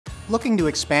Looking to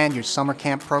expand your summer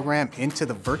camp program into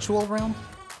the virtual realm?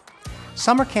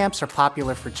 Summer camps are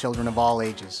popular for children of all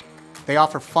ages. They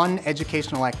offer fun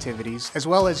educational activities as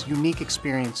well as unique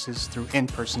experiences through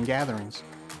in-person gatherings.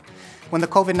 When the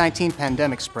COVID-19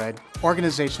 pandemic spread,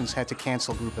 organizations had to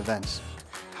cancel group events.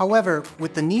 However,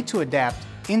 with the need to adapt,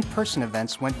 in-person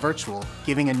events went virtual,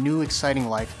 giving a new exciting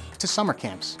life to summer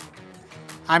camps.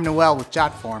 I'm Noel with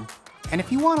Jotform, and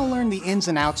if you want to learn the ins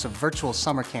and outs of virtual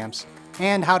summer camps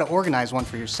and how to organize one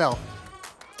for yourself,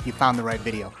 you found the right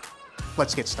video.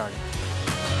 Let's get started.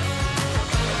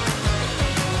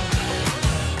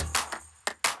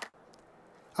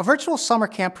 A virtual summer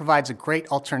camp provides a great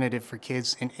alternative for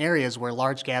kids in areas where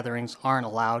large gatherings aren't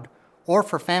allowed, or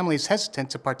for families hesitant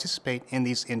to participate in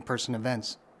these in-person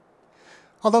events.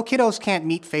 Although kiddos can't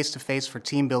meet face-to-face for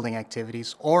team-building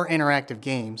activities or interactive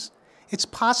games, it's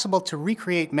possible to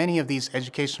recreate many of these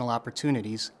educational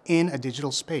opportunities in a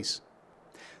digital space.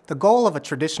 The goal of a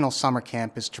traditional summer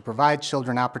camp is to provide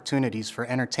children opportunities for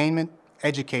entertainment,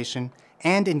 education,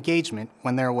 and engagement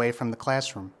when they're away from the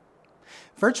classroom.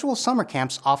 Virtual summer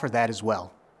camps offer that as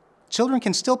well. Children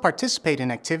can still participate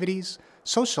in activities,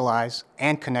 socialize,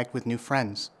 and connect with new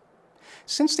friends.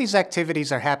 Since these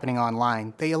activities are happening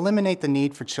online, they eliminate the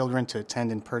need for children to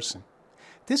attend in person.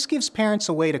 This gives parents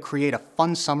a way to create a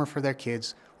fun summer for their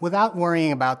kids without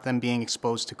worrying about them being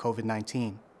exposed to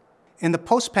COVID-19. In the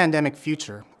post-pandemic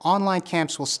future, online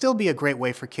camps will still be a great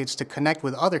way for kids to connect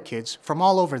with other kids from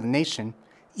all over the nation,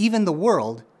 even the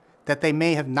world, that they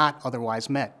may have not otherwise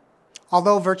met.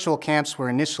 Although virtual camps were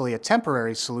initially a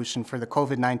temporary solution for the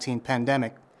COVID-19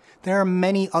 pandemic, there are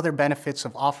many other benefits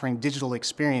of offering digital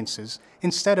experiences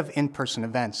instead of in-person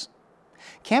events.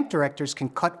 Camp directors can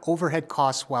cut overhead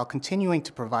costs while continuing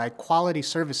to provide quality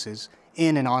services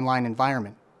in an online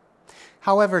environment.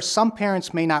 However, some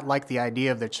parents may not like the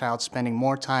idea of their child spending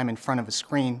more time in front of a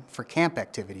screen for camp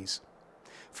activities.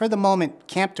 For the moment,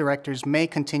 camp directors may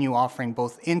continue offering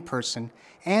both in-person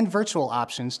and virtual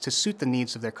options to suit the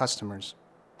needs of their customers.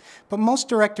 But most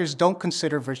directors don't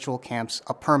consider virtual camps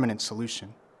a permanent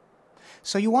solution.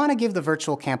 So you want to give the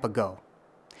virtual camp a go.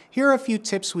 Here are a few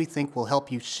tips we think will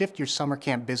help you shift your summer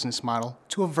camp business model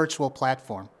to a virtual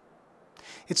platform.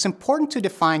 It's important to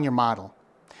define your model.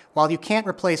 While you can't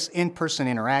replace in-person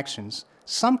interactions,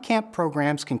 some camp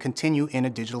programs can continue in a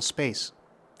digital space.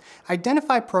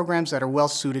 Identify programs that are well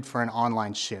suited for an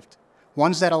online shift,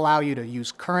 ones that allow you to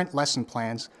use current lesson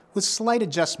plans with slight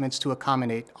adjustments to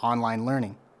accommodate online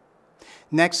learning.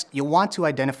 Next, you'll want to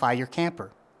identify your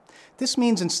camper. This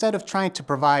means instead of trying to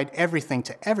provide everything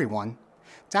to everyone,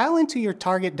 dial into your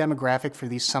target demographic for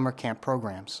these summer camp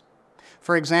programs.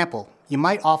 For example, you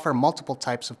might offer multiple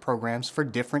types of programs for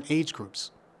different age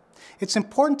groups. It's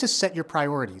important to set your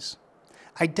priorities.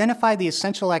 Identify the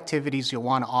essential activities you'll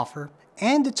want to offer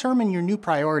and determine your new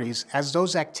priorities as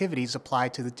those activities apply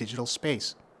to the digital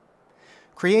space.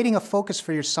 Creating a focus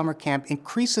for your summer camp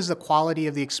increases the quality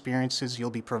of the experiences you'll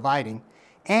be providing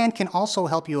and can also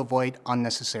help you avoid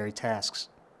unnecessary tasks.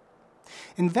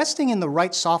 Investing in the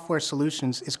right software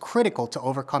solutions is critical to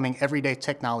overcoming everyday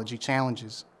technology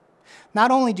challenges.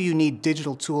 Not only do you need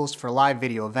digital tools for live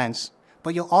video events,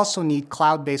 but you'll also need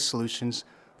cloud-based solutions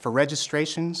for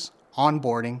registrations,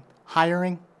 onboarding,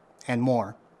 hiring, and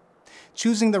more.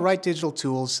 Choosing the right digital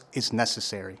tools is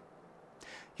necessary.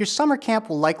 Your summer camp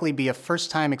will likely be a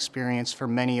first-time experience for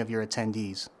many of your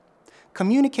attendees.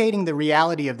 Communicating the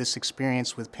reality of this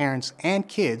experience with parents and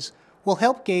kids will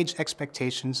help gauge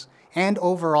expectations and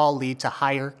overall lead to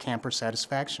higher camper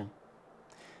satisfaction.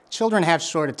 Children have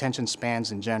short attention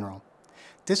spans in general.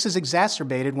 This is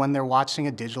exacerbated when they're watching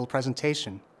a digital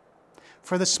presentation.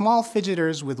 For the small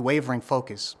fidgeters with wavering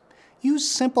focus, use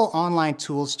simple online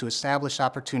tools to establish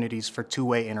opportunities for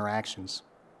two-way interactions.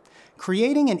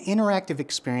 Creating an interactive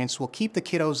experience will keep the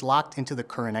kiddos locked into the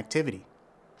current activity.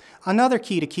 Another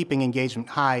key to keeping engagement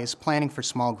high is planning for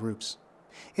small groups.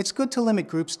 It's good to limit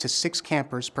groups to 6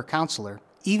 campers per counselor,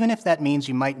 even if that means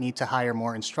you might need to hire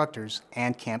more instructors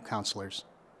and camp counselors.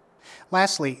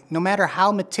 Lastly, no matter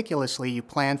how meticulously you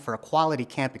plan for a quality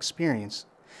camp experience,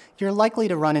 you're likely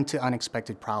to run into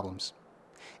unexpected problems.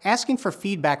 Asking for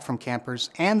feedback from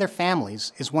campers and their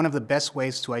families is one of the best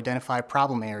ways to identify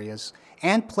problem areas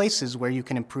and places where you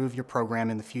can improve your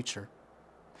program in the future.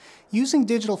 Using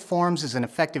digital forms is an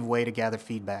effective way to gather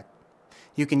feedback.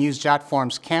 You can use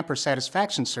Jotform's camper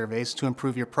satisfaction surveys to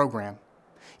improve your program.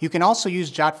 You can also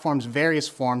use Jotform's various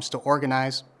forms to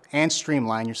organize and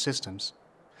streamline your systems.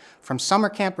 From summer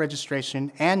camp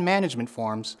registration and management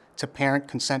forms to parent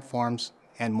consent forms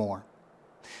and more.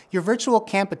 Your virtual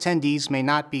camp attendees may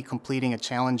not be completing a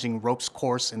challenging ropes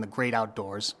course in the great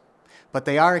outdoors, but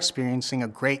they are experiencing a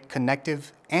great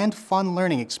connective and fun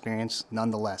learning experience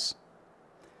nonetheless.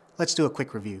 Let's do a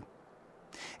quick review.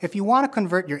 If you want to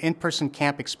convert your in-person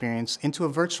camp experience into a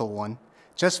virtual one,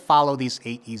 just follow these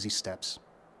 8 easy steps.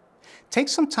 Take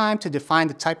some time to define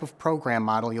the type of program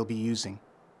model you'll be using.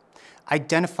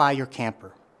 Identify your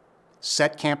camper.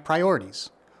 Set camp priorities.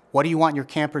 What do you want your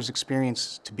camper's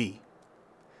experience to be?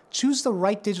 Choose the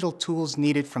right digital tools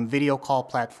needed, from video call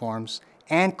platforms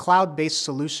and cloud-based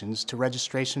solutions to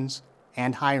registrations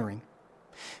and hiring.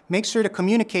 Make sure to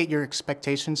communicate your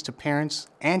expectations to parents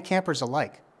and campers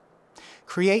alike.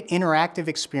 Create interactive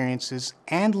experiences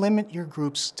and limit your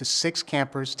groups to 6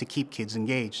 campers to keep kids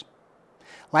engaged.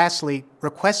 Lastly,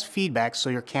 request feedback so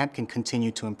your camp can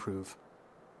continue to improve.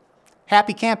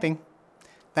 Happy camping!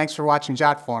 Thanks for watching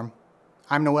Jotform.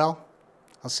 I'm Noel.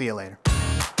 I'll see you later.